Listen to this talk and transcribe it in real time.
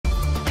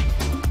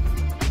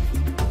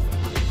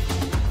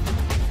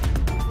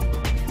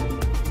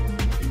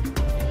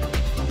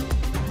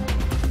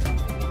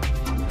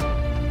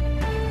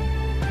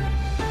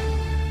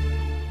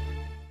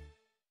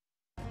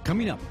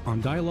Coming up on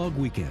Dialogue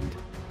Weekend,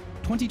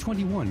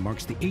 2021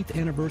 marks the 8th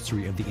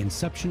anniversary of the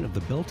inception of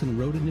the Belt and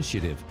Road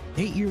Initiative.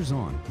 8 years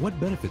on, what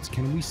benefits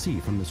can we see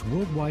from this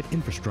worldwide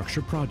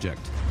infrastructure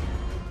project?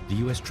 The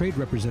U.S. Trade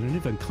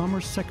Representative and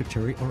Commerce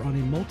Secretary are on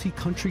a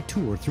multi-country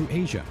tour through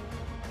Asia.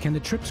 Can the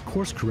trips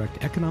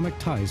course-correct economic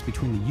ties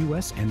between the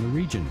U.S. and the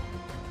region?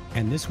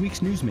 And this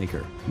week's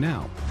newsmaker,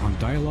 now on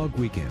Dialogue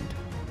Weekend.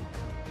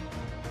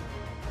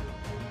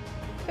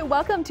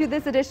 Welcome to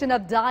this edition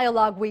of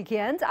Dialogue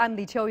Weekend. I'm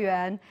Li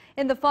Qiuyuan.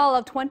 In the fall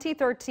of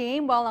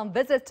 2013, while on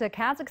visits to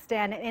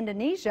Kazakhstan and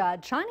Indonesia,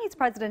 Chinese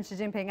President Xi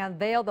Jinping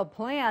unveiled the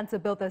plan to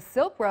build the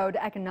Silk Road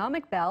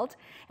economic belt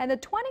and the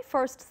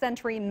 21st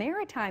century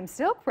maritime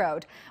Silk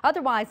Road,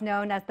 otherwise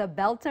known as the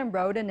Belt and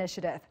Road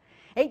Initiative.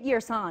 8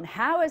 years on,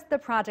 how is the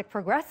project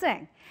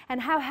progressing?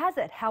 And how has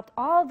it helped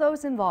all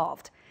those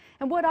involved?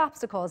 And what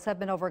obstacles have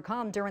been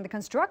overcome during the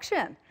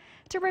construction?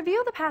 To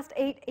review the past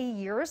 8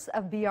 years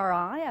of BRI,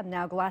 I'm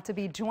now glad to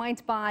be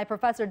joined by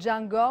Professor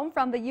Zhang Gong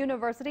from the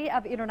University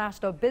of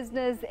International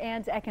Business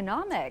and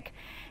Economics,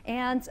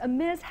 and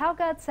Ms.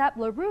 Helga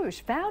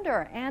Tsepp-LaRouche,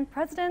 founder and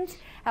president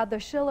of the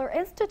Schiller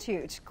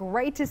Institute.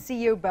 Great to see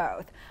you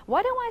both.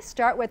 Why don't I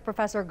start with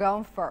Professor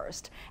Gong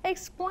first?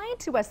 Explain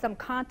to us some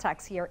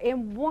context here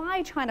in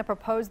why China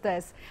proposed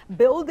this,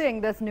 building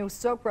this new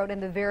Silk Road in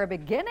the very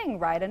beginning,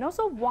 right? And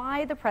also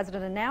why the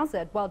president announced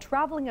it while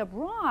traveling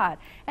abroad.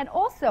 And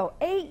also,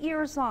 8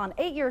 years on,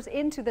 8 years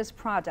into this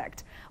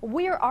project,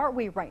 where are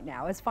we right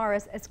now as far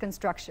as its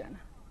construction?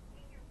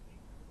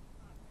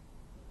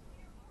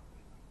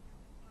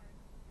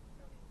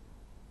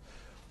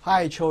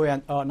 Hi,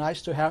 Qiuyuan.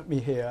 Nice to have me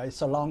here.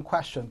 It's a long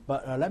question,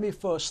 but let me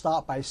first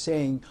start by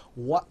saying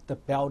what the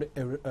Belt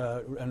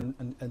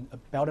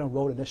and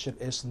Road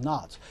Initiative is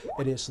not.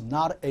 It is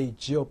not a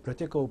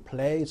geopolitical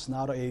play. It's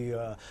not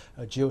a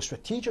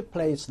geostrategic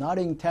play. It's not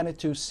intended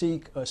to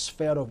seek a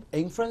sphere of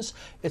influence.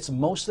 It's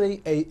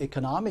mostly an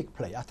economic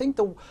play. I think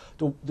the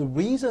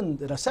reason,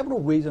 there are several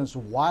reasons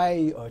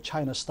why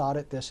China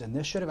started this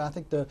initiative. I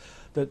think the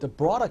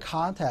broader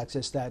context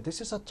is that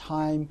this is a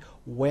time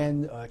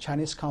when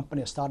Chinese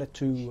companies started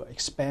to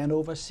expand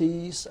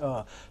overseas,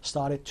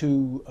 started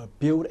to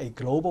build a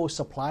global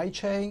supply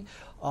chain,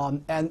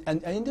 and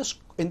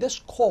in this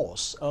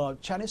course,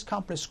 Chinese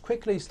companies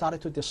quickly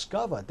started to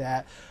discover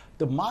that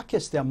the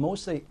markets they're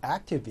mostly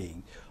active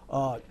in,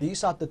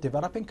 these are the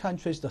developing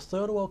countries, the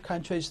third world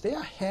countries. They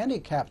are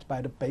handicapped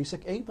by the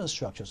basic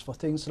infrastructures for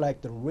things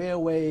like the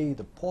railway,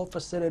 the port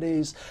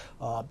facilities,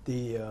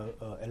 the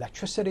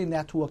electricity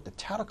network, the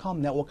telecom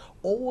network.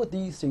 All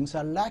these things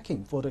are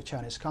lacking for the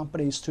Chinese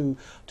companies to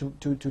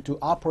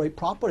operate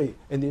properly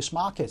in these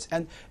markets.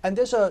 And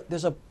there's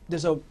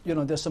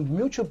some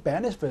mutual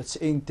benefits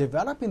in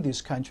developing these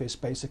countries'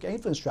 basic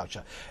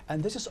infrastructure.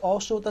 And this is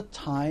also the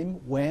time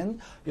when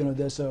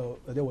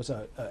there was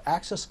a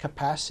excess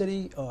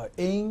capacity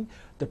in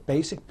the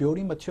basic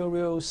building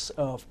materials,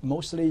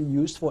 mostly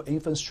used for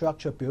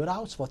infrastructure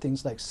build-outs, for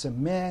things like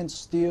cement,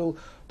 steel,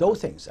 those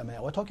things. I mean,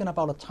 we're talking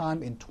about a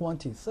time in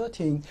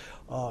 2013,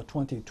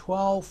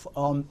 2012.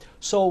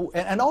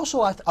 And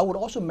also, I would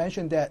also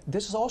mention that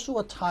this is also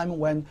a time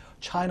when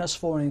China's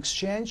foreign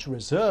exchange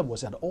reserve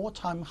was at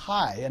all-time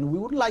high, and we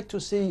would like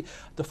to see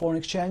the foreign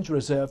exchange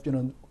reserve,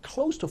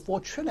 close to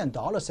 $4 trillion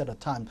at a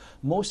time,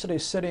 mostly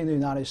sitting in the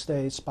United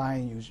States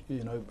buying,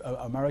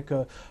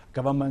 America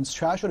government's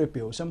treasury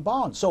bills and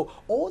bonds. So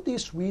all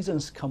these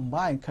reasons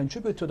combined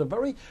contribute to the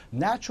very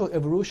natural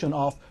evolution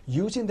of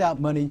using that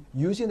money,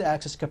 using the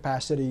excess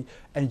capacity,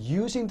 and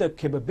using the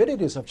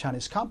capabilities of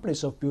Chinese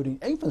companies of building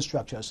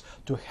infrastructures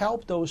to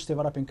help those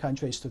developing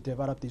countries to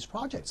develop these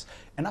projects.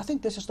 And I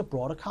think this is the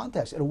broader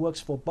context. It works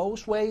for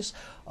both ways,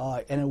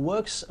 and it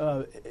works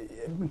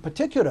in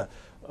particular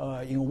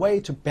in a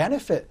way to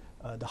benefit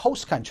the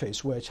host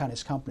countries where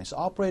Chinese companies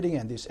are operating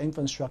and these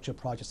infrastructure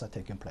projects are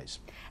taking place.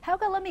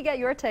 Helga, let me get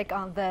your take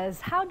on this.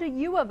 How do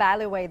you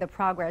evaluate the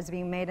progress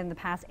being made in the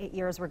past 8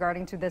 years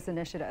regarding to this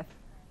initiative?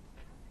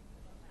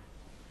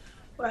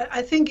 Well,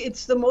 I think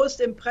it's the most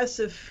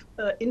impressive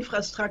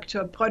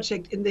infrastructure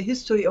project in the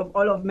history of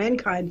all of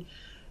mankind.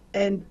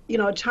 And,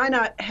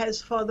 China has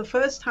for the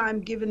first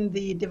time given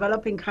the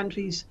developing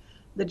countries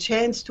the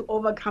chance to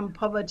overcome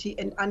poverty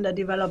and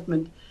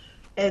underdevelopment.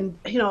 And,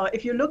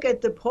 if you look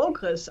at the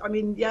progress, I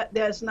mean,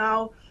 there's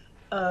now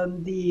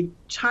the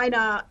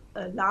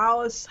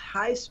China-Laos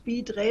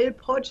high-speed rail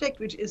project,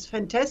 which is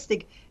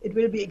fantastic. It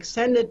will be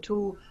extended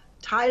to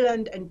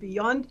Thailand and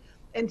beyond.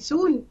 And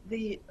soon,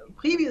 the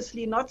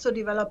previously not so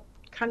developed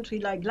country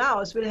like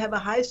Laos will have a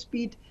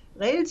high-speed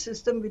rail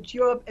system, which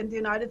Europe and the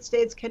United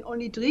States can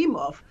only dream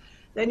of.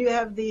 Then you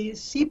have the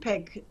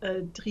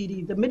CPEC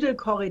treaty, the Middle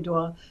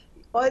Corridor,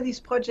 all these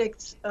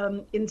projects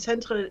in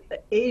Central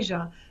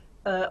Asia.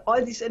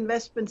 All these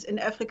investments in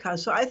Africa.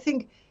 So I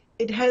think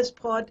it has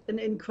brought an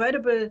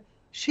incredible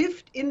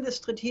shift in the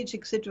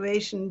strategic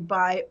situation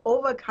by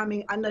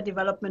overcoming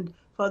underdevelopment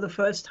for the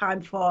first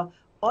time for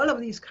all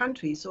of these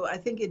countries. So I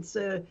think it's,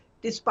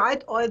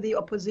 despite all the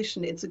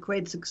opposition, it's a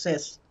great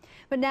success.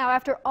 But now,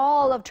 after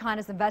all of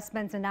China's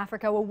investments in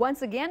Africa, we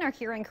once again are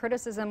hearing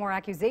criticism or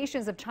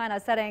accusations of China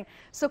setting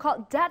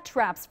so-called debt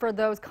traps for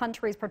those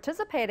countries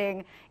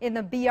participating in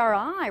the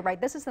BRI,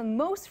 right? This is the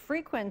most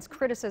frequent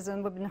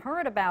criticism we've been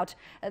heard about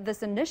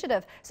this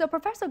initiative. So,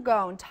 Professor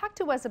Gong, talk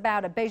to us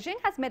about it. Beijing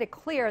has made it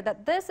clear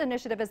that this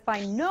initiative is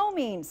by no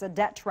means a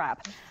debt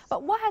trap.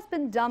 But what has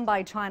been done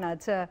by China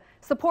to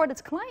support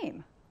its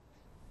claim?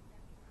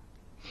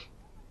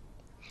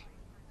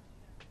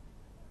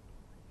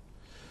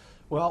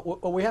 Well,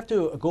 we have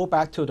to go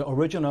back to the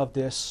origin of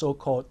this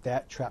so-called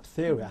debt trap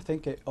theory. I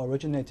think it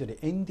originated in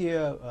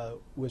India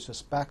with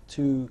respect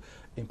to,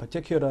 in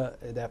particular,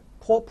 the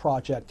port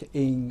project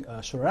in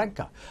Sri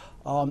Lanka.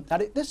 And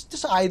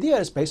this idea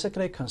is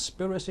basically a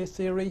conspiracy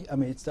theory. I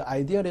mean, the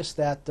idea is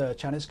that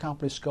Chinese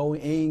companies go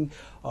in,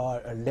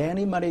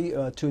 lending money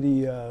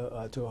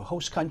to a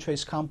host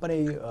country's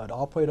company, the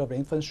operator of the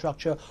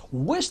infrastructure,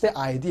 with the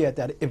idea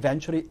that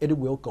eventually it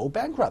will go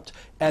bankrupt.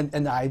 And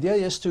the idea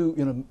is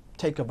to,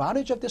 take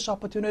advantage of this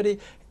opportunity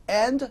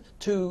and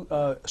to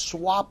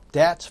swap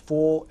debt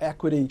for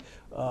equity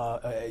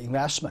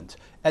investment.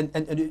 And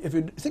if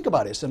you think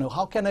about it,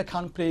 how can a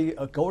company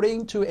go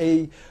into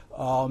a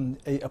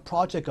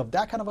project of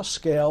that kind of a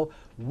scale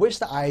with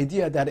the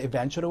idea that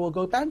eventually will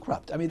go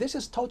bankrupt? I mean, this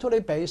is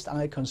totally based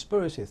on a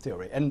conspiracy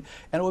theory, and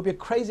it would be a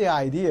crazy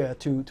idea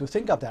to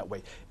think of that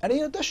way. And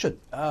in addition,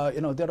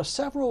 there are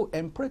several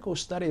empirical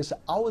studies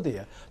out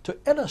there to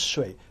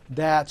illustrate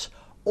that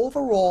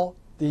overall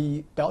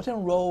the Belt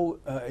and Road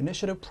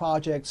Initiative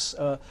projects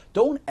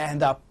don't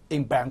end up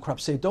in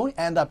bankruptcy, don't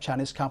end up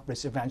Chinese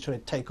companies eventually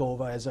take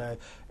over as an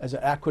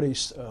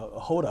equities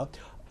holder.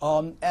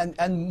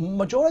 And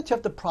majority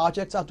of the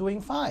projects are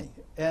doing fine.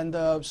 And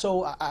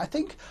so I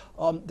think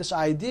this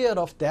idea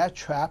of debt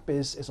trap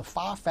is a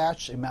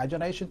far-fetched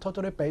imagination,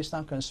 totally based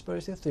on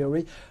conspiracy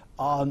theory.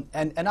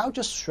 And I'll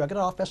just shrug it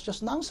off as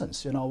just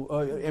nonsense.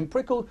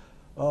 Empirical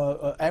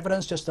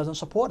evidence just doesn't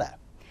support that.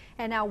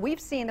 And now we've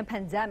seen the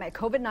pandemic,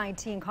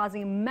 COVID-19,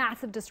 causing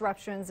massive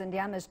disruptions and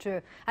damage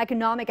to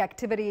economic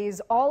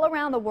activities all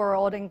around the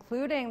world,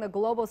 including the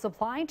global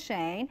supply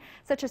chain,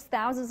 such as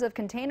thousands of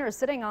containers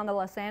sitting on the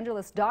Los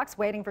Angeles docks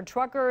waiting for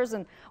truckers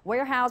and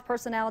warehouse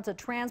personnel to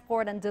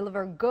transport and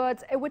deliver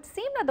goods. It would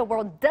seem that the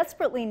world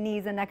desperately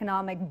needs an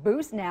economic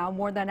boost now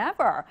more than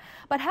ever.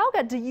 But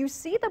Helga, do you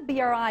see the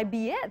BRI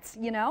be it,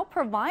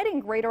 providing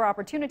greater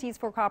opportunities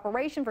for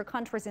cooperation for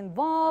countries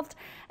involved?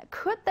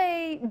 Could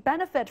they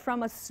benefit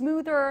from a smoother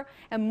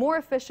and more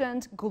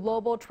efficient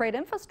global trade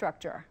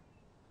infrastructure?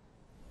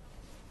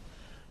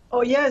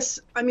 Oh, yes.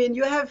 I mean,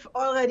 you have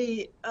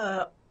already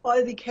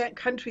all the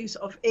countries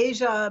of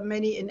Asia,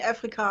 many in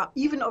Africa,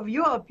 even of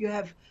Europe. You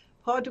have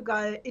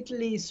Portugal,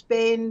 Italy,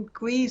 Spain,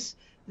 Greece,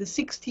 the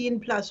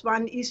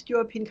 16+1 East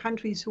European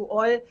countries who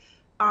all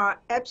are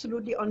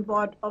absolutely on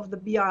board of the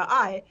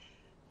BRI.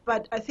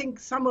 But I think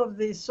some of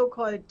the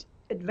so-called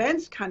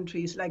advanced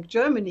countries like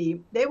Germany,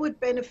 they would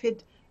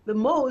benefit the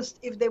most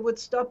if they would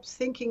stop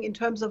thinking in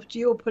terms of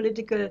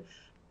geopolitical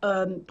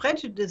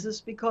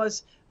prejudices,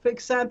 because, for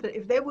example,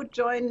 if they would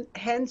join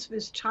hands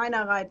with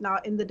China right now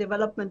in the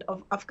development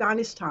of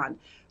Afghanistan,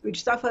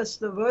 which suffers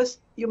the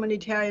worst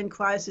humanitarian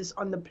crisis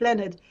on the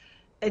planet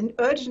and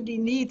urgently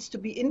needs to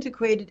be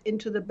integrated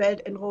into the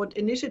Belt and Road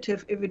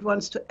Initiative if it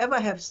wants to ever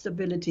have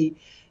stability.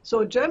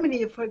 So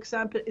Germany, for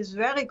example, is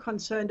very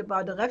concerned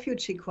about the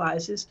refugee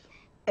crisis,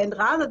 and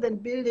rather than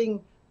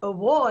building a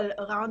wall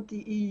around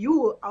the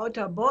EU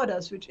outer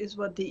borders, which is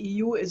what the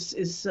EU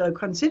is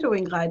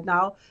considering right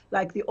now,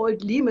 like the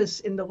old limes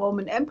in the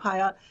Roman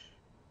Empire,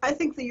 I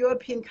think the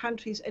European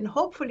countries and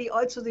hopefully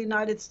also the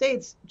United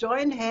States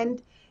join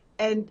hand.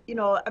 And,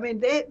 I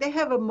mean, they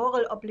have a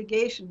moral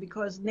obligation,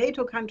 because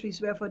NATO countries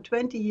were for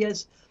 20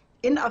 years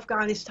in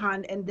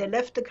Afghanistan and they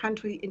left the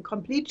country in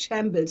complete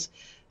shambles.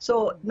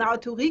 So now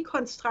to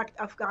reconstruct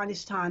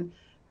Afghanistan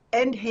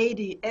and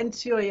Haiti and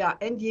Syria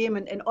and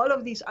Yemen and all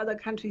of these other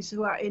countries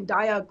who are in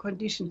dire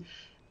condition,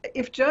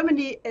 if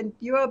Germany and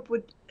Europe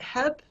would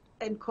help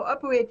and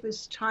cooperate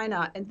with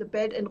China and the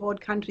Belt and Road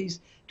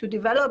countries to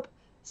develop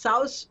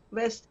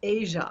Southwest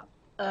Asia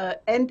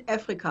and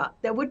Africa,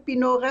 there would be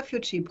no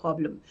refugee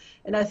problem.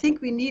 And I think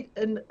we need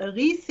a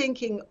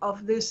rethinking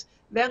of this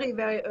very,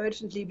 very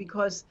urgently,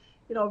 because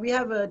we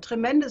have a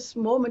tremendous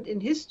moment in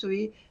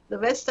history. The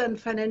Western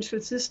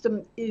financial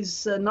system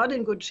is not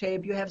in good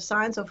shape. You have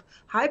signs of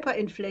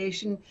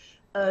hyperinflation,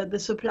 the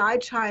supply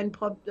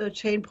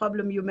chain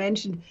problem you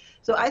mentioned.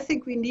 So I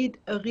think we need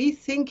a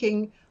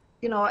rethinking,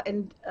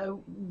 and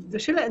the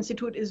Schiller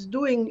Institute is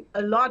doing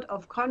a lot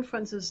of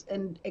conferences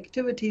and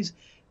activities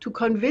to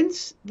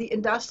convince the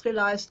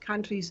industrialized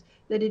countries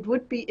that it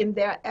would be in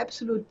their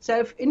absolute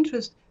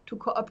self-interest to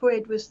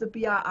cooperate with the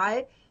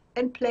BRI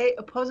and play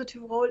a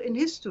positive role in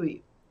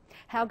history.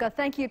 Helga,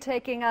 thank you for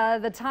taking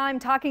the time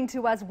talking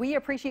to us. We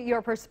appreciate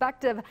your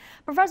perspective.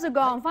 Professor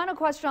Gong, final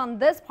question on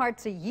this part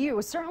to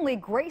you. Certainly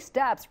great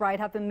steps, right,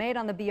 have been made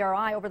on the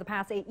BRI over the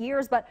past 8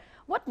 years, but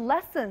what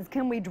lessons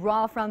can we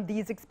draw from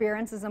these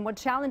experiences, and what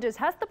challenges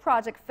has the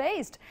project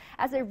faced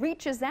as it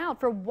reaches out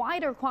for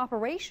wider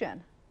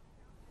cooperation?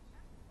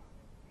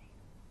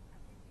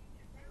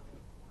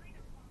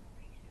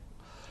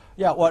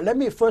 Yeah, well, let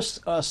me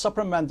first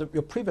supplement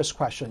your previous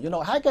question.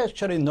 Haig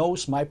actually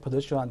knows my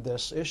position on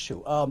this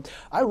issue.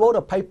 I wrote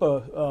a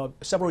paper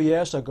several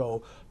years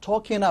ago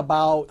talking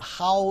about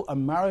how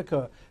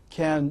America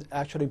can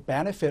actually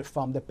benefit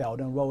from the Belt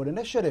and Road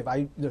Initiative.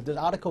 The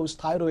article's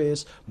title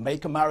is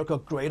 "Make America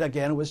Great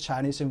Again with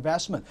Chinese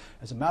Investment."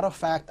 As a matter of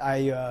fact,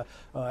 I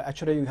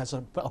actually has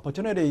an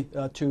opportunity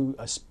to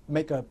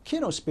make a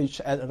keynote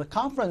speech at a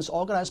conference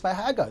organized by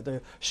Haig,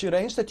 the Schiller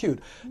Institute.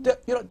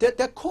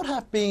 There could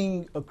have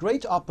been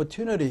great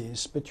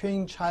opportunities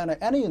between China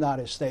and the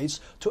United States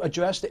to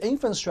address the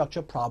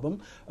infrastructure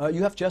problem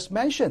you have just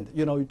mentioned.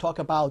 You talk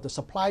about the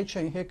supply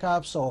chain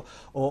hiccups or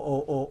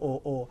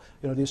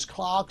these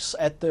clogs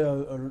at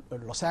the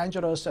Los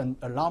Angeles and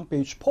Long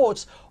Beach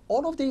ports.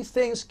 All of these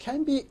things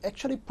can be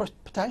actually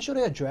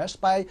potentially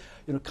addressed by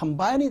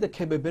combining the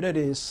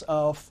capabilities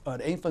of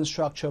the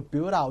infrastructure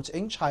build-outs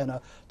in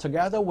China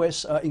together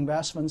with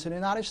investments in the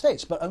United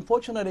States. But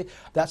unfortunately,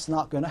 that's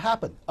not going to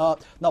happen.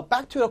 Now,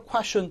 back to your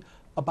question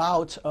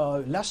about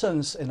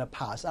lessons in the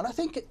past. And I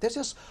think this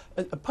is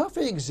a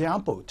perfect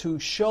example to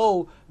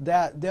show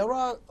that there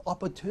are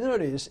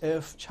opportunities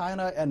if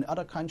China and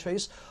other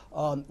countries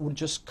would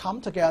just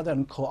come together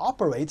and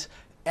cooperate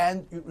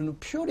and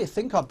purely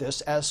think of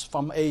this as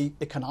from an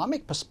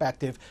economic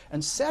perspective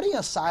and setting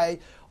aside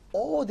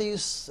all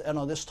these,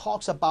 this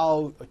talks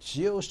about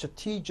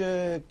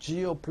geostrategic,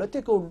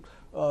 geopolitical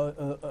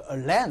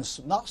lens,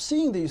 not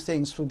seeing these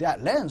things through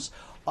that lens.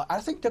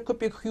 I think there could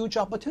be huge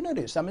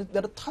opportunities. I mean,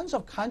 there are tons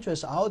of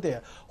countries out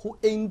there who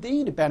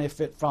indeed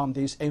benefit from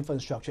these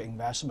infrastructure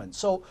investments.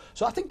 So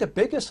I think the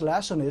biggest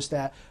lesson is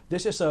that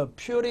this is a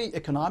purely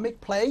economic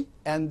play,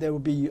 and there will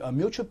be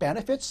mutual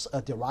benefits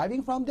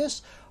deriving from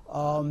this.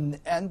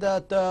 And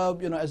that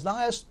as long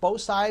as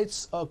both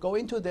sides go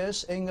into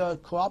this in a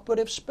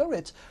cooperative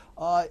spirit,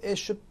 it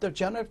should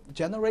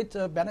generate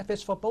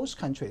benefits for both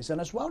countries,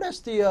 and as well as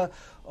the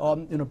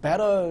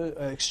better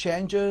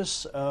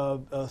exchanges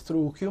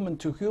through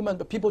human-to-human,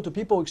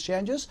 people-to-people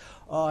exchanges,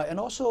 and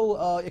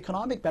also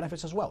economic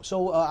benefits as well.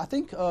 So I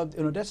think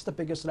that's the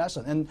biggest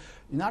lesson. And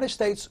the United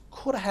States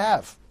could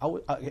have, I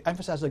would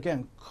emphasize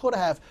again, could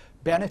have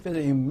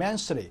benefited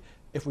immensely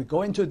if we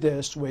go into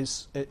this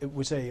with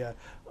a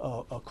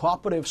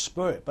cooperative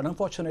spirit, but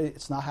unfortunately,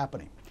 it's not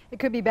happening. It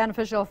could be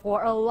beneficial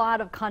for a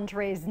lot of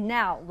countries.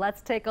 Now,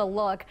 let's take a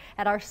look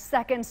at our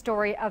second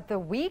story of the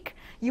week.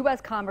 U.S.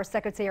 Commerce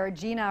Secretary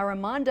Gina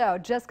Raimondo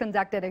just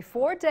conducted a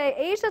 4-day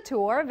Asia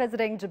tour,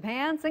 visiting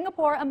Japan,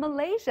 Singapore, and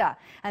Malaysia,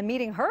 and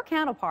meeting her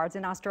counterparts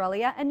in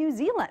Australia and New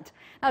Zealand.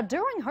 Now,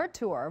 during her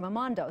tour,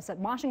 Raimondo said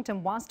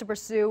Washington wants to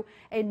pursue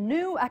a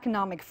new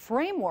economic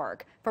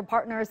framework for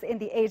partners in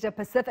the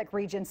Asia-Pacific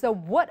region. So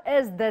what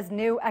is this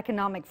new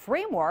economic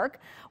framework?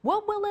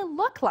 What will it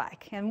look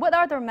like? And what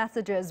other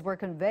messages were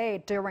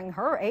conveyed during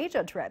her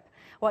Asia trip?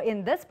 Well,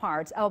 in this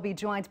part, I'll be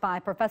joined by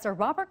Professor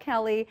Robert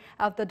Kelly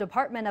of the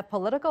Department of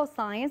Political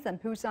Science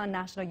and Pusan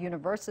National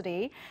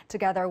University,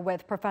 together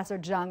with Professor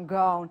Zhang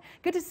Gong.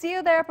 Good to see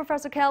you there,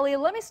 Professor Kelly.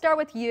 Let me start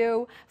with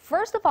you.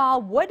 First of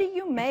all, what do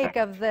you make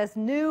of this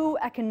new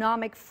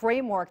economic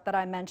framework that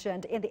I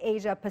mentioned in the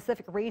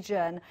Asia-Pacific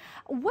region?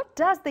 What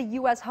does the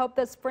U.S. hope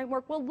this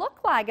framework will look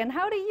like, and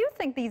how do you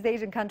think these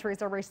Asian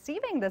countries are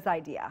receiving this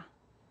idea?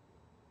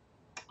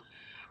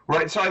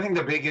 Right. So I think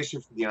the big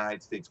issue for the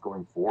United States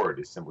going forward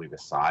is simply the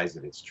size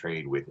of its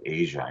trade with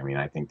Asia. I mean,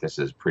 I think this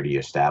is pretty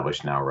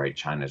established now, right?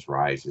 China's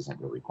rise isn't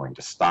really going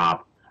to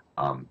stop.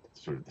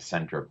 Sort of the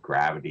center of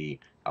gravity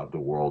of the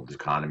world's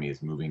economy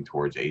is moving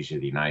towards Asia.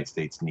 The United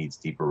States needs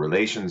deeper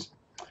relations.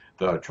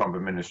 The Trump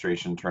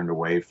administration turned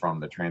away from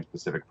the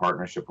Trans-Pacific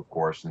Partnership, of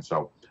course, and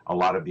so a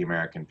lot of the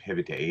American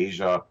pivot to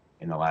Asia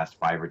in the last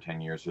 5 or 10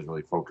 years has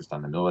really focused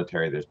on the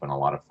military. There's been a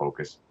lot of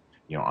focus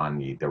on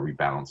the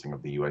rebalancing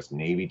of the U.S.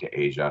 Navy to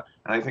Asia.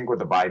 And I think what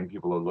the Biden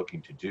people are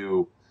looking to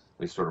do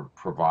is sort of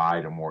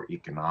provide a more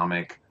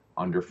economic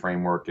under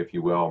framework, if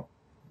you will,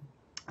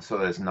 so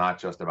that it's not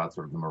just about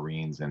sort of the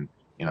Marines in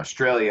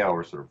Australia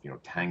or sort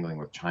of, tangling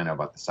with China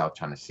about the South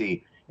China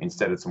Sea.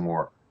 Instead, it's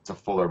a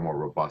fuller, more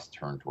robust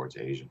turn towards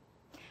Asia.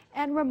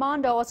 And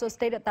Raimondo also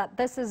stated that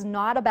this is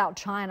not about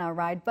China,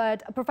 right?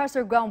 But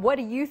Professor Gong, what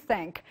do you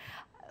think?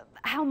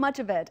 How much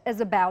of it is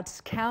about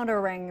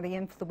countering the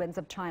influence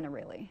of China,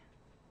 really?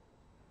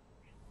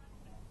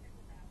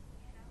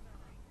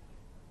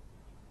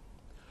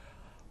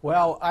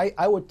 Well,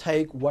 I would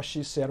take what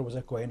she said with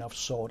a grain of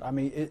salt. I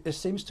mean, it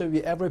seems to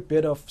be every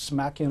bit of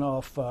smacking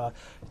of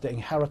the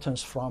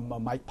inheritance from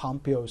Mike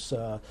Pompeo's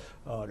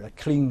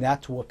clean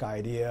network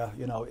idea.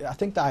 I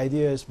think the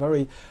idea is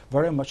very,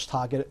 very much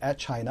targeted at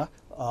China.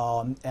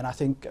 And I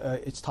think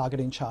it's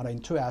targeting China in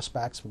two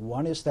aspects.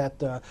 One is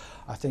that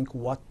I think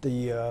what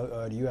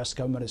the U.S.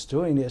 government is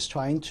doing is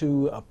trying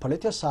to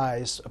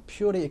politicize a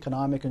purely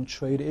economic and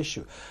trade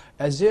issue,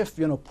 as if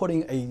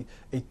putting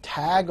a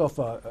tag of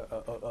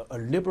a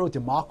liberal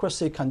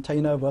democracy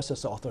container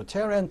versus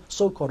authoritarian,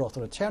 so-called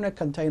authoritarian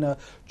container.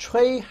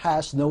 Trade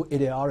has no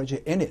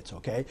ideology in it.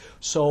 Okay,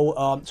 so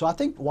I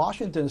think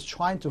Washington is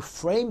trying to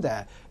frame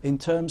that in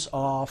terms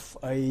of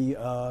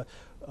a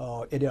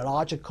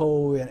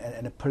ideological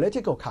and a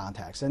political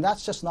context, and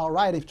that's just not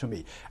right to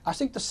me. I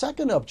think the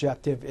second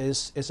objective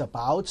is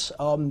about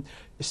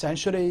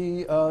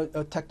essentially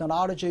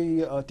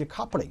technology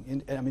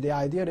decoupling. I mean, the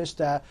idea is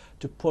that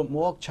to put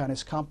more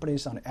Chinese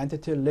companies on the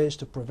entity list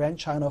to prevent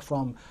China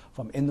from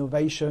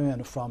innovation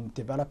and from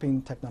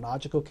developing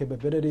technological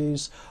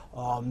capabilities,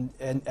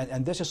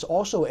 and this is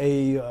also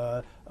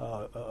a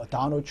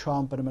Donald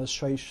Trump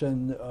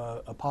administration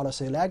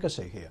policy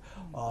legacy here.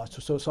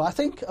 So I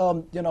think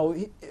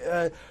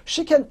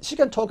she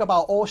can talk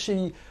about all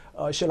she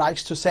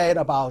likes to say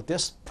about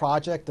this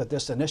project, that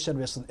this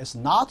initiative is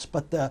not,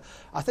 but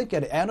I think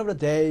at the end of the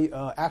day,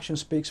 action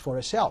speaks for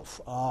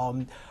itself.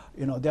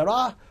 There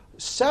are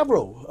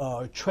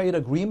several trade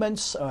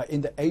agreements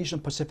in the Asian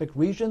Pacific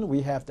region.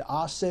 We have the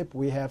RCEP,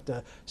 we have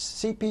the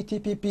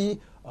CPTPP,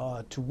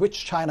 to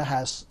which China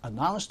has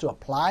announced to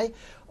apply.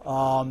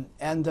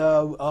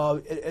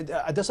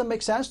 It doesn't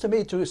make sense to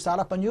me to start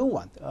up a new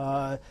one.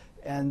 I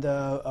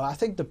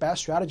think the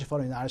best strategy for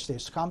the United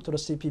States is to come to the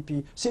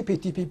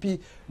CPTPP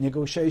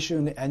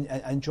negotiation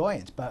and join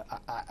it. But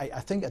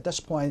I think at this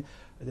point,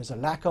 there's a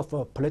lack of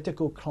a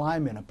political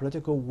climate, a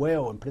political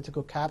will, and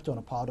political capital on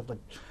the part of the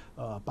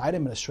Biden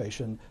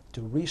administration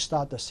to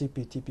restart the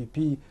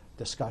CPTPP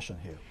discussion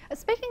here.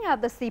 Speaking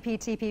of the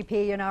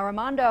CPTPP,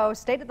 Raimondo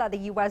stated that the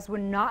U.S.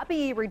 would not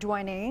be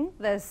rejoining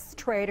this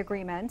trade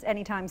agreement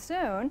anytime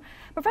soon.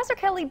 Professor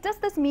Kelly, does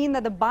this mean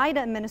that the Biden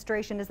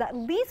administration is at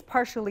least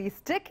partially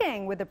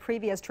sticking with the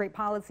previous trade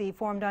policy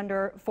formed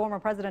under former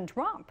President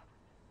Trump?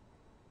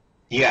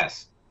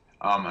 Yes,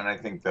 and I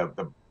think there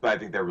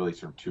are really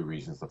sort of two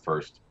reasons. The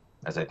first,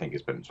 as I think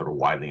has been sort of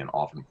widely and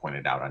often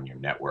pointed out on your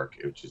network,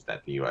 which is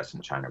that the U.S.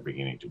 and China are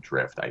beginning to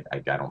drift. I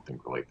don't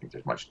really think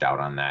there's much doubt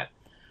on that.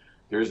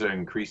 There's an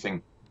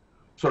increasing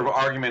sort of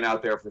argument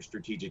out there for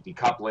strategic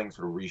decoupling,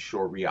 sort of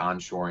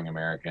re-onshoring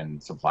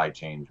American supply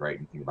chains, right?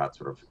 And think about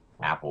sort of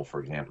Apple, for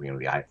example.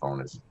 The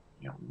iPhone is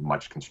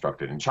much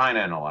constructed in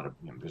China, and a lot of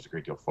there's a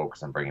great deal of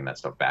focus on bringing that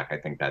stuff back. I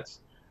think that's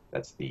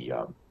the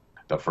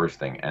first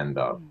thing, and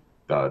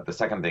the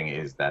second thing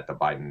is that the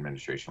Biden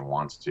administration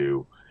wants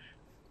to,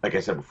 like I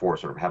said before,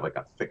 sort of have like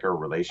a thicker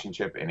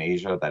relationship in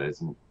Asia that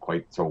isn't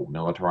quite so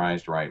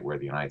militarized, right? Where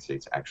the United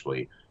States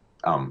actually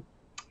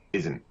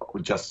isn't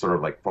just sort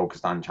of like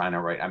focused on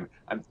China, right?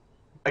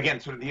 Again,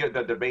 sort of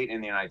the debate in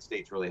the United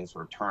States really has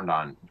sort of turned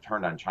on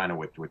China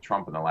with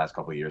Trump in the last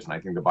couple of years, and I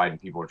think the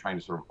Biden people are trying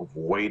to sort of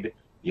avoid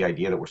the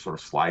idea that we're sort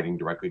of sliding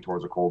directly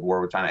towards a Cold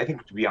War with China. I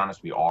think, to be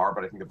honest, we are,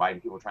 but I think the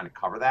Biden people are trying to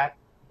cover that,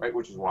 right?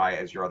 Which is why,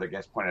 as your other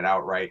guest pointed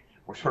out, right,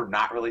 we're sort of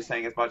not really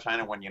saying it's about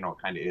China when it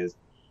kind of is,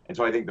 and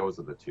so I think those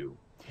are the two.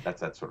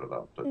 That's sort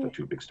of the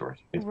two big stories.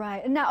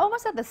 Right. Now,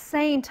 almost at the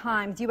same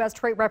time, U.S.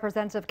 Trade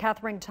Representative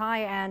Catherine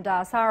Tai and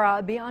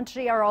Sarah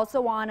Bianchi are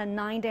also on a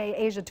 9-day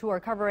Asia tour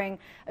covering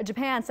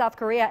Japan, South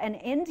Korea, and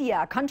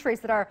India,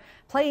 countries that are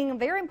playing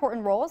very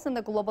important roles in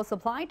the global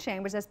supply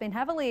chain, which has been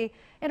heavily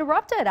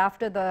interrupted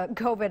after the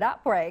COVID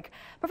outbreak.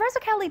 Professor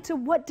Kelly, to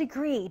what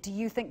degree do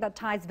you think that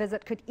Tai's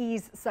visit could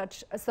ease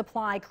such a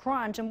supply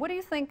crunch, and what do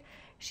you think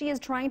she is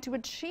trying to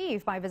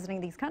achieve by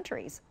visiting these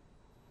countries?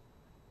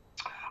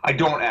 I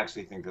don't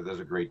actually think that there's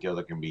a great deal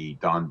that can be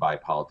done by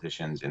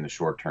politicians in the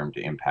short term to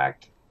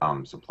impact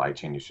supply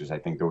chain issues. I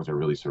think those are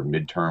really sort of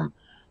midterm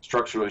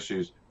structural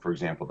issues. For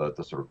example,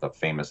 the sort of the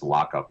famous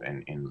lockup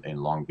in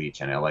Long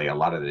Beach and LA, a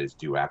lot of it is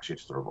due actually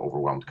to sort of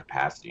overwhelmed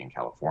capacity in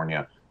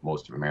California.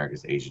 Most of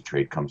America's Asia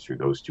trade comes through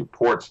those two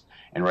ports.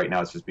 And right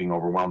now it's just being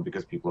overwhelmed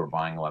because people are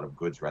buying a lot of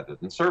goods rather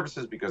than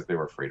services because they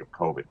were afraid of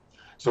COVID.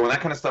 So when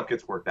that kind of stuff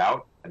gets worked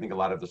out, I think a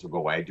lot of this will go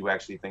away. I do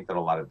actually think that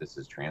a lot of this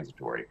is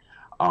transitory.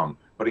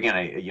 But again,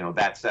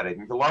 that said, I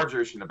think the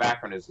larger issue in the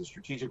background is the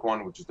strategic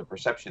one, which is the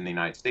perception in the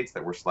United States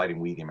that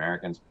we, the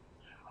Americans,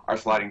 are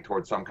sliding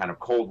towards some kind of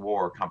Cold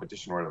War or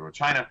competition or whatever with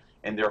China,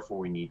 and therefore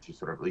we need to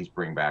sort of at least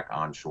bring back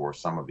onshore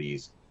some of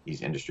these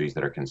industries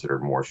that are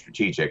considered more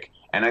strategic.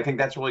 And I think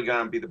that's really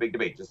going to be the big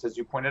debate, just as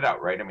you pointed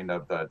out, right? I mean,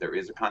 there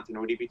is a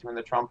continuity between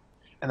the Trump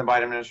and the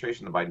Biden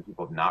administration. The Biden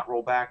people have not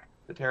rolled back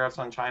the tariffs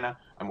on China,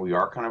 and we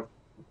are kind of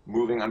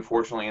moving,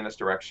 unfortunately, in this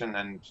direction.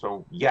 And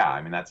so, yeah,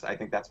 I mean, I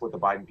think that's what the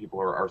Biden people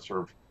are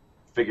sort of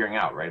figuring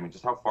out, right? I mean,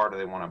 just how far do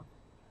they want to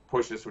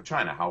push this with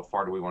China? How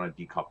far do we want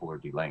to decouple or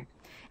delink?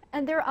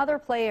 And there are other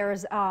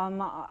players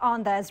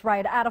on this,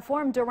 right? At a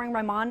forum during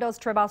Raimondo's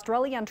trip,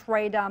 Australian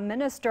Trade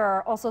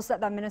Minister also said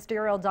that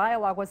ministerial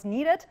dialogue was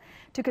needed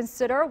to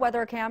consider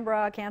whether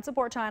Canberra can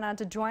support China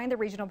to join the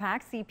regional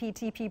pact,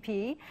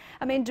 CPTPP.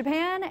 I mean,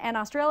 Japan and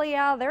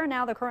Australia, they're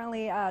now the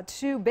currently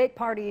two big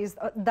parties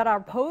that are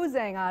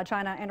opposing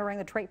China entering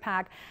the trade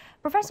pact.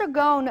 Professor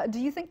Ghosn, do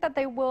you think that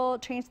they will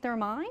change their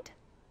mind?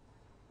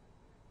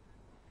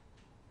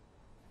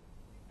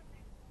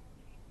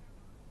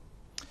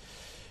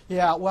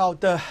 Yeah, well,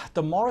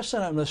 the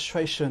Morrison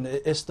administration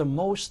is the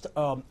most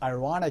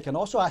ironic and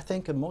also, I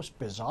think, the most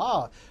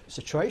bizarre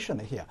situation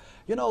here.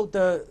 You know,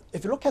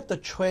 if you look at the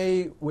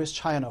trade with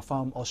China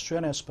from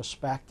Australia's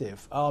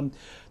perspective,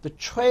 the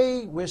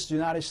trade with the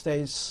United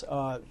States,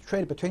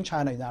 trade between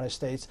China and the United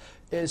States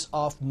is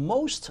of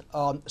most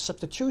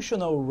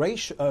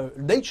substitutional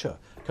nature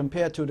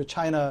compared to the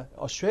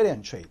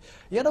China-Australian trade.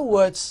 In other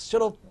words,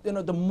 sort of, you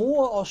know, the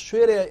more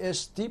Australia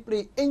is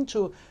deeply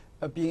into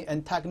being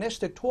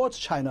antagonistic towards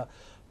China,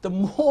 the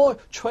more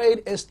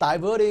trade is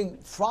diverting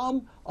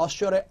from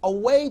Australia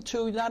away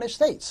to the United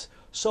States.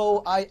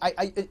 So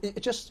it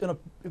just, you know,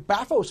 it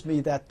baffles me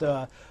that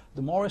the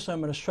Morrison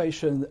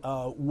administration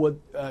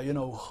would you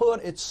know,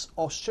 hurt its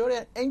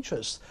Australian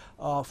interests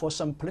for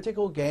some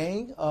political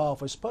gain,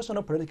 for its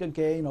personal political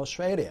gain in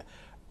Australia.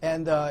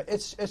 And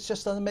it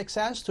just doesn't make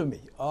sense to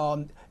me.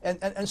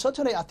 And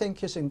certainly, I think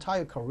his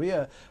entire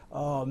career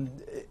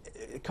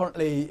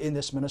currently in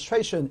this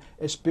administration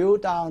is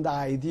built on the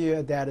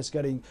idea that it's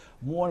getting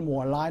more and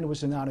more aligned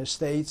with the United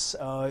States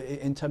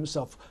in terms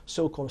of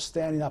so-called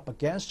standing up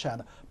against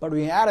China. But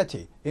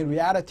in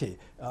reality,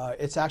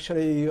 it's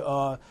actually you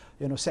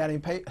know,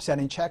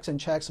 sending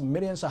checks,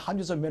 millions and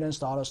hundreds of millions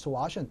of dollars to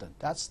Washington.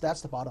 That's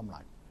the bottom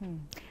line.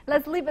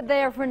 Let's leave it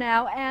there for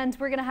now, and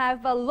we're going to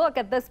have a look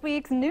at this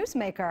week's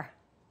Newsmaker.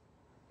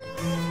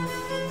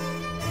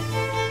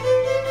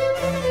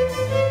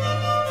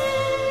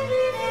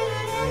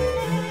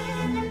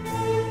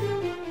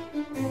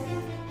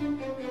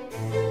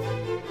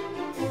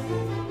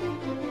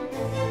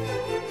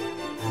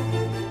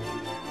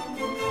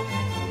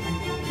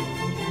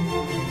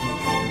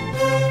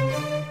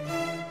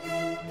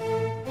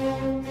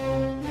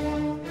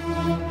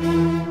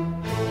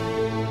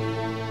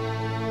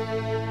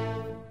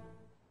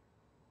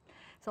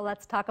 So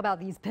let's talk about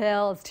these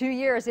pills. 2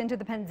 years into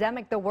the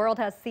pandemic, the world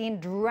has seen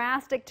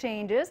drastic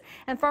changes,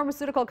 and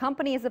pharmaceutical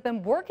companies have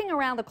been working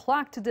around the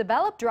clock to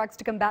develop drugs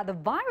to combat the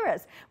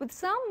virus, with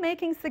some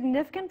making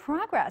significant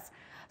progress.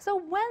 So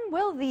when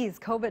will these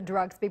COVID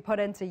drugs be put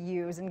into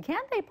use, and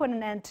can they put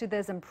an end to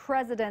this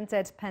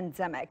unprecedented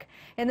pandemic?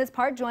 In this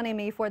part, joining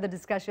me for the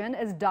discussion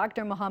is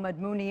Dr. Mohammed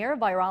Munir,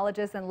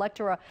 virologist and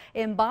lecturer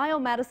in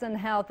biomedicine,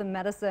 health and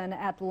medicine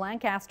at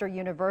Lancaster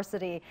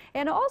University,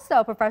 and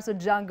also Professor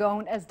John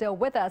Gong is still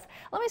with us.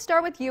 Let me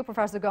start with you,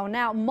 Professor Gong.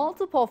 Now,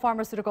 multiple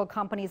pharmaceutical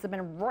companies have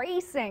been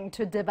racing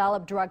to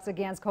develop drugs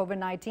against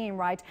COVID-19,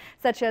 right?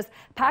 Such as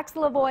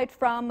Paxlovid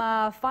from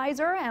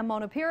Pfizer and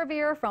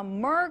Molnupiravir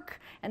from Merck,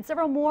 and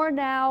several more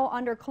now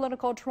under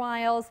clinical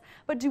trials.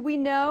 But do we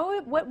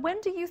know, when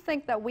do you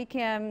think that we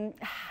can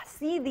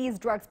see these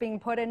drugs being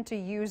put into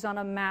use on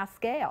a mass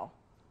scale?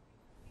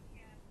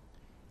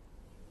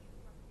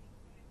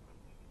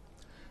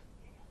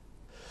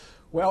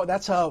 Well,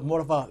 that's more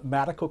of a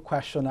medical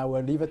question. I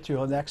will leave it to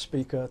our next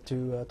speaker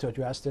to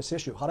address this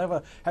issue.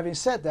 However, having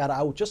said that,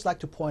 I would just like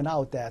to point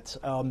out that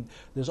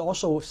there's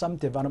also some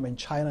development in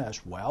China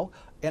as well.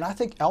 And I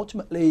think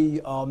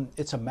ultimately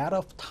it's a matter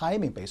of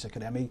timing,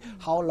 basically. I mean,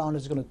 how long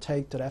is it going to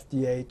take to the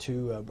FDA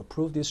to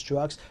approve these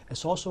drugs?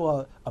 It's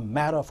also a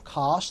matter of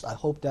cost. I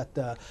hope that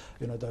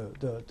you know,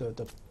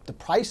 the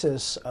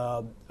prices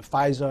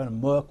Pfizer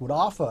and Merck would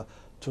offer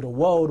to the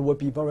world would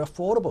be very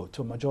affordable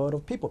to a majority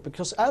of people,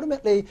 because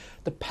ultimately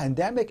the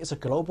pandemic is a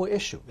global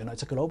issue. You know,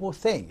 it's a global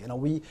thing. You know,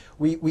 we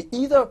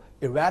either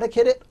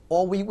eradicate it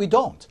or we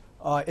don't.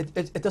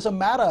 It doesn't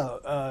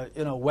matter,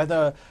 you know,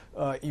 whether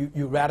you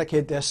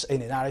eradicate this in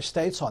the United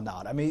States or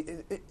not. I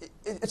mean,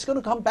 it's going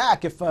to come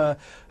back if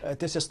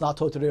this is not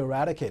totally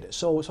eradicated.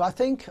 So I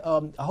think,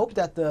 I hope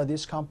that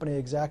these company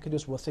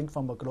executives will think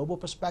from a global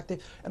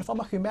perspective and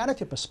from a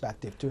humanity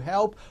perspective to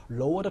help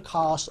lower the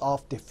cost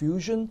of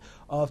diffusion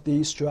of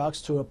these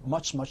drugs to a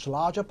much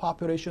larger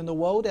population in the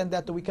world, and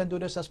that we can do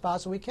this as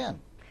fast as we can.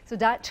 So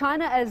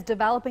China is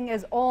developing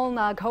its own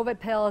COVID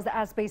pills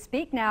as we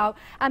speak now.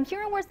 I'm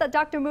hearing words that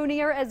Dr.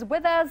 Munir is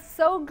with us.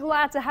 So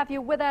glad to have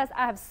you with us.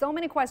 I have so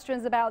many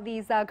questions about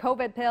these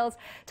COVID pills.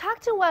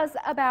 Talk to us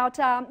about,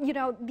 you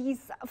know,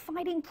 these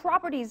fighting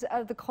properties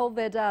of the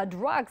COVID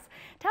drugs.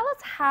 Tell us,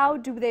 how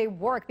do they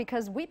work?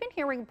 Because we've been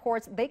hearing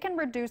reports they can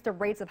reduce the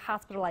rates of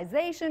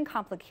hospitalization,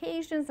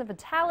 complications, and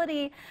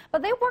fatality,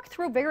 but they work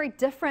through very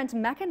different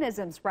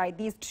mechanisms, right?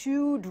 These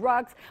two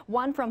drugs,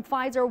 one from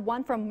Pfizer,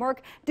 one from Merck,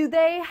 do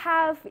they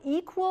have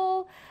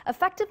equal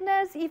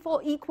effectiveness,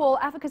 equal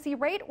efficacy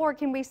rate, or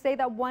can we say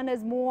that one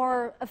is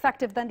more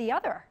effective than the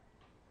other?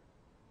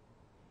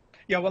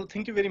 Yeah, well,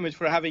 thank you very much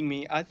for having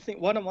me. I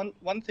think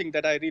one thing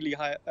that I really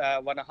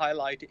want to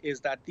highlight is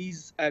that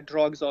these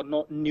drugs are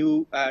not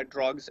new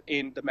drugs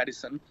in the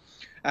medicine.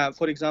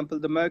 For example,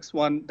 the Merck's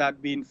one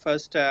that been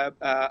first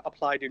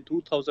applied in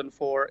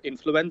 2004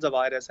 influenza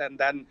virus, and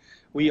then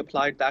we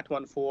applied that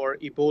one for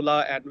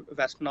Ebola and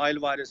West Nile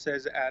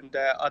viruses and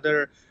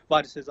other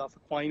viruses of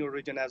equine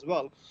origin as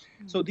well.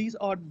 Mm-hmm. So these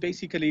are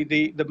basically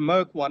the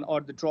Merck one, or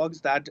the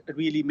drugs that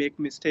really make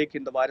mistake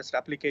in the virus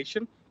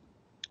replication.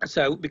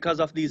 So because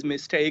of these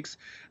mistakes,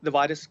 the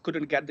virus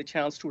couldn't get the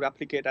chance to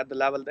replicate at the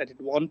level that it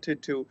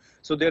wanted to.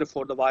 So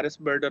therefore, the virus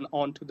burden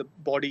onto the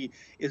body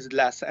is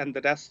less, and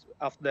the rest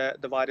of the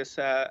virus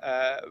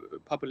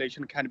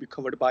population can be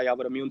covered by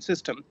our immune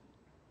system.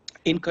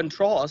 In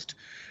contrast,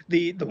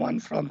 the one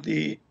from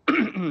the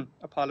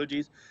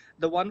apologies,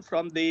 the one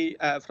from the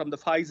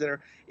Pfizer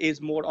is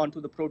more onto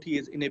the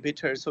protease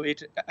inhibitor, so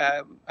it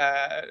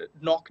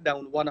knocked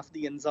down one of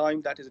the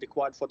enzymes that is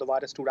required for the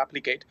virus to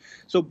replicate.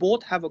 So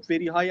both have a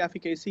very high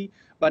efficacy,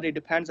 but it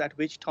depends at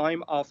which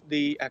time of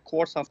the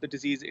course of the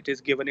disease it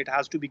is given. It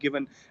has to be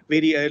given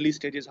very early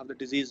stages of the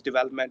disease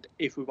development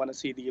if we want to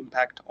see the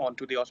impact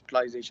onto the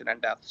hospitalization and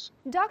deaths.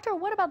 Doctor,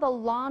 what about the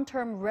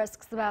long-term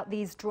risks about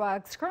these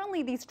drugs?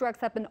 Currently, these drugs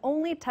have been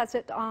only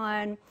tested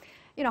on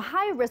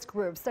high-risk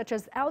groups such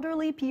as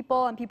elderly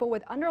people and people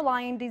with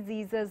underlying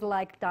diseases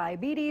like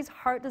diabetes,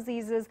 heart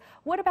diseases.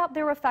 What about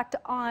their effect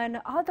on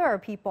other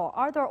people,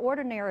 other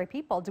ordinary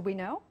people? Do we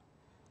know?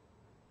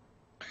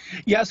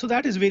 Yeah, so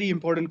that is a very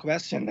important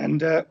question.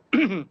 And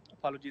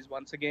apologies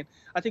once again.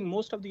 I think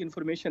most of the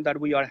information that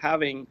we are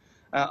having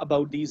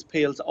about these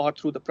pills are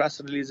through the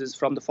press releases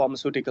from the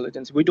pharmaceutical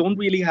agency. We don't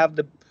really have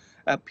the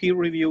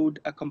peer-reviewed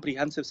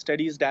comprehensive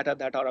studies data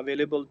that are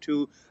available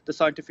to the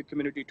scientific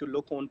community to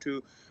look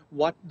onto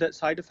what the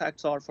side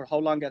effects are, for how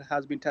long it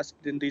has been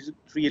tested in these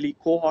really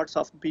cohorts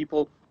of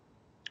people.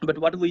 But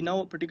what we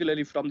know,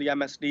 particularly from the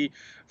MSD,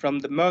 from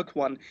the Merck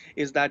one,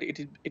 is that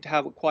it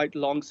have a quite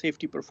long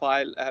safety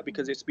profile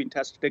because it's been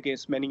tested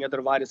against many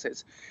other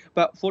viruses.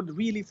 But for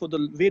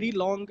the very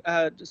long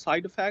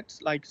side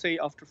effects, like say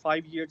after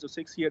 5 years or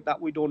 6 years,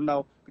 that we don't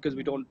know because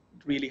we don't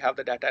really have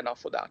the data enough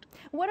for that.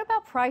 What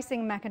about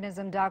pricing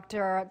mechanism,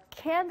 doctor?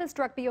 Can this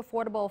drug be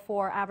affordable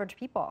for average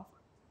people?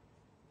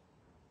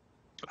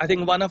 I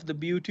think one of the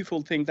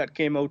beautiful things that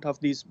came out of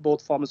these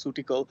both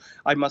pharmaceutical,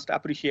 I must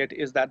appreciate,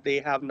 is that they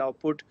have now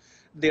put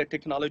their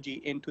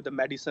technology into the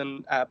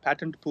medicine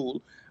patent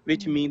pool,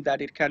 which means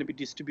that it can be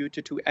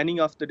distributed to any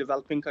of the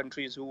developing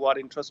countries who are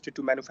interested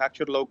to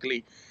manufacture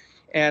locally.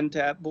 And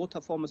both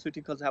of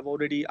pharmaceuticals have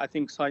already, I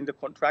think, signed the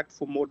contract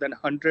for more than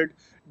 100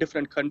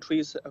 different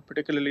countries,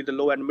 particularly the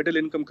low and middle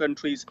income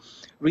countries,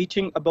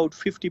 reaching about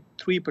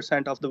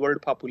 53% of the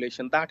world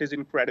population. That is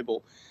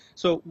incredible.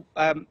 So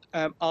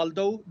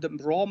although the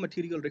raw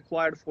material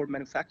required for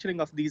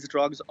manufacturing of these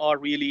drugs are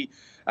really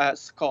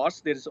scarce,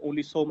 there is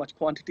only so much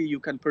quantity you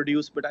can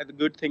produce. But the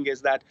good thing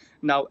is that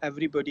now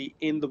everybody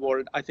in the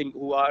world, I think,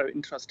 who are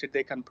interested,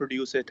 they can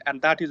produce it.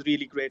 And that is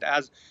really great.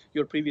 As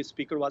your previous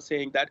speaker was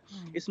saying, that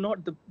it's not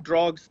the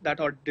drugs that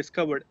are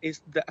discovered,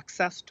 it's the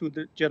access to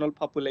the general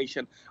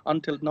population.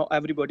 Until now,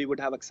 everybody would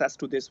have access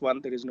to this one.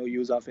 There is no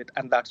use of it.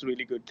 And that's a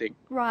really good thing.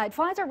 Right.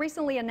 Pfizer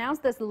recently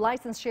announced this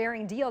license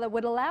sharing deal that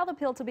would allow the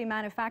pill to be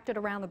manufactured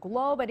around the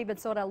globe and even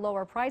sold at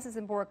lower prices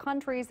in poor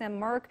countries,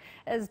 and Merck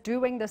is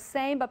doing the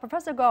same. But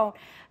Professor Go,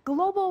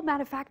 global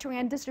manufacturing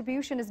and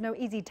distribution is no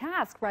easy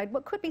task, right?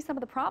 What could be some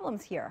of the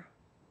problems here?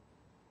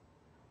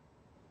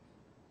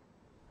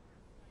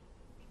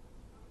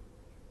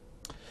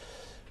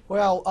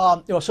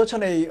 Well,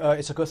 certainly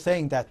it's a good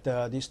thing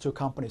that these two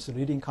companies, the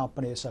leading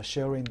companies, are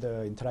sharing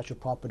the intellectual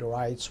property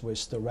rights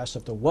with the rest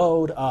of the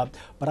world.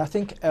 But I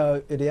think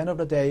at the end of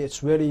the day,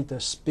 it's really the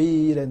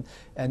speed and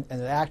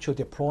the actual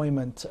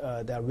deployment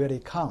that really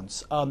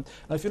counts. Now,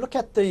 if you look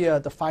at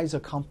the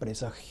Pfizer company,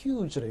 it's a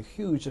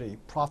hugely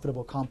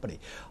profitable company.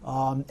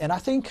 And I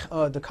think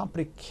the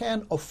company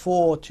can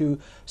afford to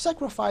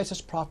sacrifice its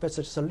profits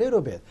just a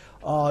little bit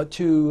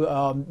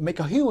to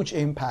make a huge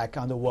impact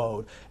on the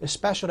world,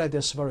 especially at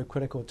this very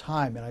critical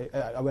time.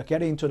 And we're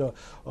getting into the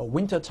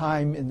winter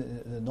time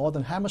in the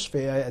northern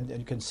hemisphere, and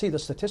you can see the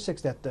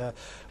statistics that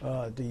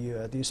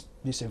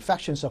these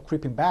infections are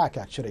creeping back,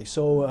 actually.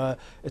 So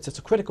it's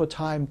a critical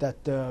time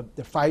that the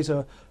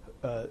Pfizer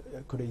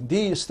could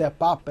indeed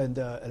step up and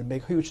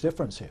make a huge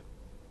difference here.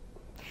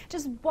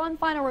 Just one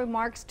final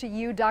remarks to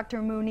you,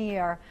 Dr.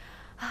 Munir.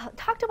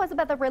 Talk to us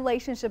about the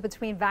relationship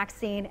between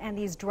vaccine and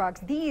these drugs.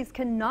 These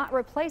cannot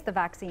replace the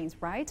vaccines,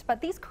 right? But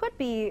these could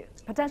be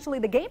potentially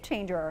the game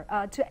changer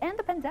to end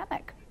the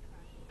pandemic.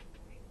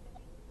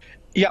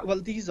 Yeah,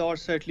 well, these are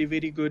certainly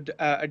very good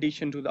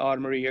addition to the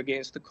armory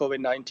against the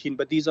COVID-19,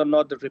 but these are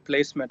not the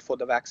replacement for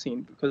the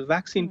vaccine, because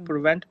vaccine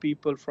prevent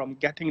people from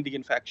getting the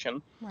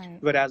infection,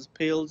 whereas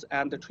pills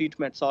and the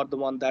treatments are the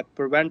one that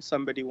prevent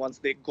somebody once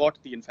they got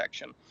the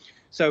infection.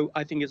 So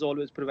I think is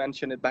always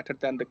prevention is better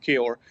than the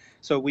cure.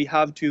 So we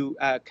have to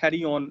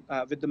carry on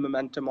with the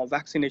momentum of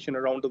vaccination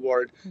around the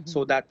world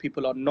so that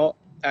people are not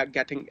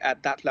getting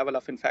at that level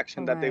of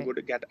infection that they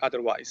would get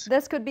otherwise.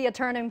 This could be a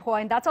turning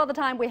point. That's all the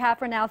time we have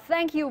for now.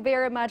 Thank you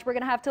very much. We're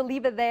going to have to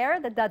leave it there.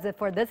 That does it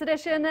for this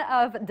edition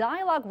of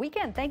Dialogue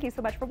Weekend. Thank you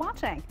so much for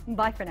watching.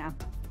 Bye for now.